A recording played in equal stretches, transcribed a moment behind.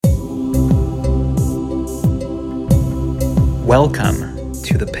Welcome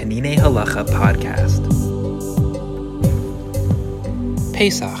to the Peninei Halacha podcast.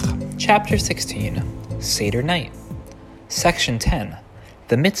 Pesach, Chapter 16, Seder Night. Section 10,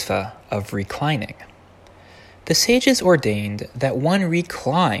 the Mitzvah of Reclining. The sages ordained that one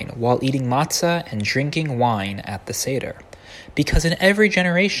recline while eating matzah and drinking wine at the Seder, because in every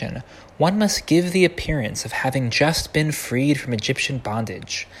generation one must give the appearance of having just been freed from Egyptian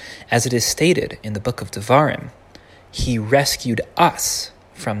bondage, as it is stated in the book of Devarim, "He rescued us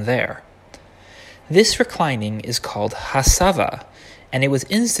from there." This reclining is called hasava, and it was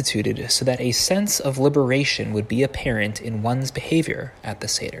instituted so that a sense of liberation would be apparent in one's behavior at the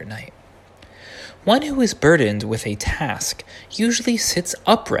Seder night. One who is burdened with a task usually sits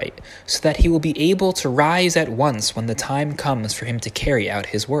upright so that he will be able to rise at once when the time comes for him to carry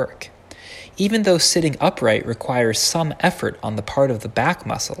out his work. Even though sitting upright requires some effort on the part of the back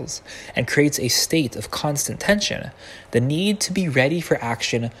muscles and creates a state of constant tension, the need to be ready for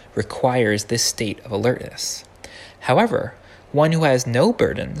action requires this state of alertness. However, one who has no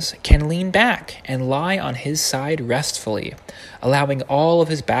burdens can lean back and lie on his side restfully, allowing all of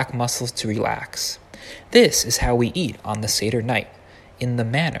his back muscles to relax. This is how we eat on the Seder night, in the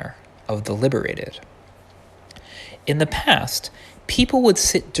manner of the liberated. In the past, people would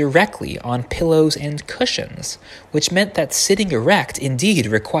sit directly on pillows and cushions, which meant that sitting erect indeed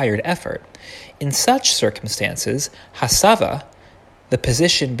required effort. In such circumstances, hasava, the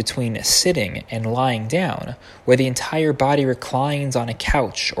position between sitting and lying down, where the entire body reclines on a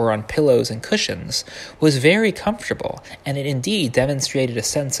couch or on pillows and cushions, was very comfortable, and it indeed demonstrated a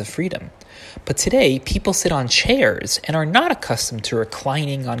sense of freedom. But today, people sit on chairs and are not accustomed to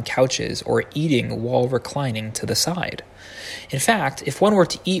reclining on couches or eating while reclining to the side. In fact, if one were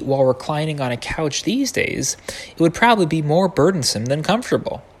to eat while reclining on a couch these days, it would probably be more burdensome than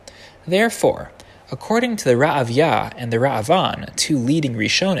comfortable. Therefore, according to the Ra'avya and the Ra'avan, two leading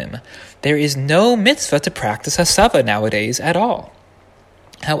Rishonim, there is no mitzvah to practice hasava nowadays at all.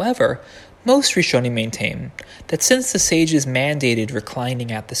 However, most Rishonim maintain that since the sages mandated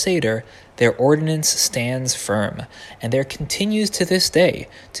reclining at the Seder, their ordinance stands firm, and there continues to this day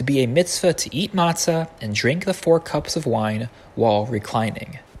to be a mitzvah to eat matzah and drink the 4 cups of wine while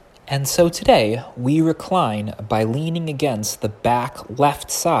reclining. And so today, we recline by leaning against the back left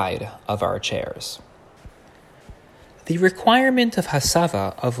side of our chairs. The requirement of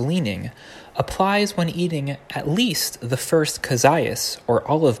hasava, of leaning, applies when eating at least the first kazayas, or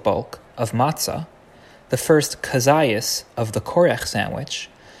olive bulk, of matzah, the first kazayas of the korech sandwich,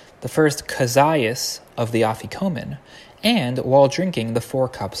 the first kazayas of the afikomen, and while drinking the 4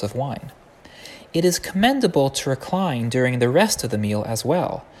 cups of wine. It is commendable to recline during the rest of the meal as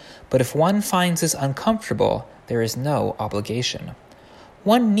well, but if one finds this uncomfortable, there is no obligation.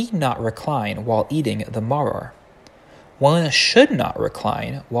 One need not recline while eating the maror. One should not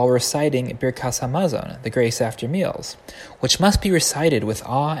recline while reciting Birkas Hamazon, the grace after meals, which must be recited with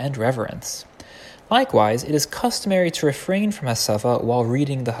awe and reverence. Likewise, it is customary to refrain from hasava while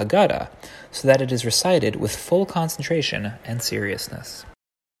reading the Haggadah, so that it is recited with full concentration and seriousness.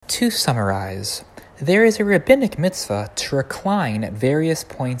 To summarize, there is a rabbinic mitzvah to recline at various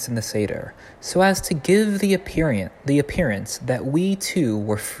points in the Seder, so as to give the appearance that we too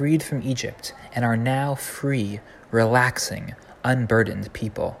were freed from Egypt and are now free, relaxing, unburdened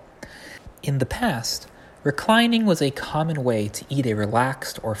people. In the past, reclining was a common way to eat a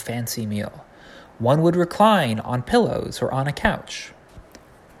relaxed or fancy meal. One would recline on pillows or on a couch.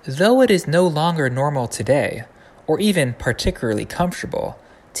 Though it is no longer normal today, or even particularly comfortable,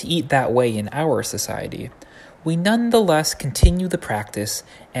 to eat that way in our society, we nonetheless continue the practice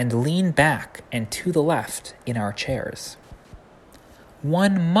and lean back and to the left in our chairs.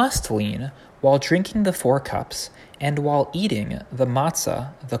 One must lean while drinking the 4 cups and while eating the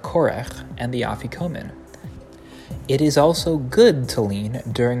matzah, the korech, and the afikomen. It is also good to lean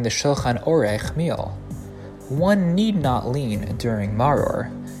during the Shulchan Orech meal. One need not lean during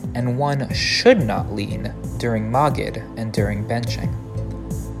maror, and one should not lean during magid and during benching.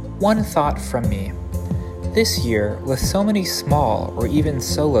 One thought from me. This year, with so many small or even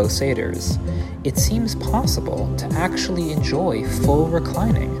solo seders, it seems possible to actually enjoy full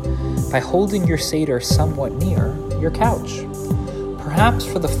reclining by holding your seder somewhat near your couch. Perhaps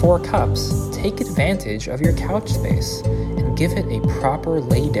for the 4 cups, take advantage of your couch space and give it a proper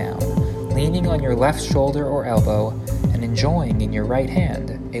lay down, leaning on your left shoulder or elbow and enjoying in your right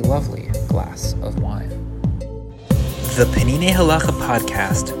hand a lovely glass of wine. The Peninei Halacha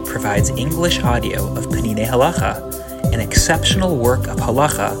podcast provides English audio of Peninei Halacha, an exceptional work of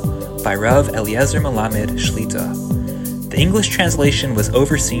halacha by Rav Eliezer Melamed Shlita. The English translation was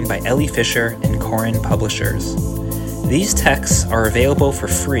overseen by Ellie Fisher and Koren Publishers. These texts are available for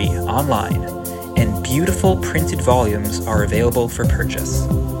free online, and beautiful printed volumes are available for purchase.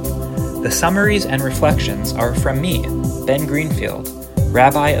 The summaries and reflections are from me, Ben Greenfield,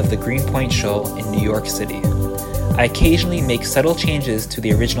 Rabbi of the Greenpoint Shul in New York City. I occasionally make subtle changes to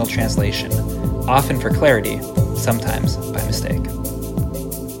the original translation, often for clarity, sometimes by mistake.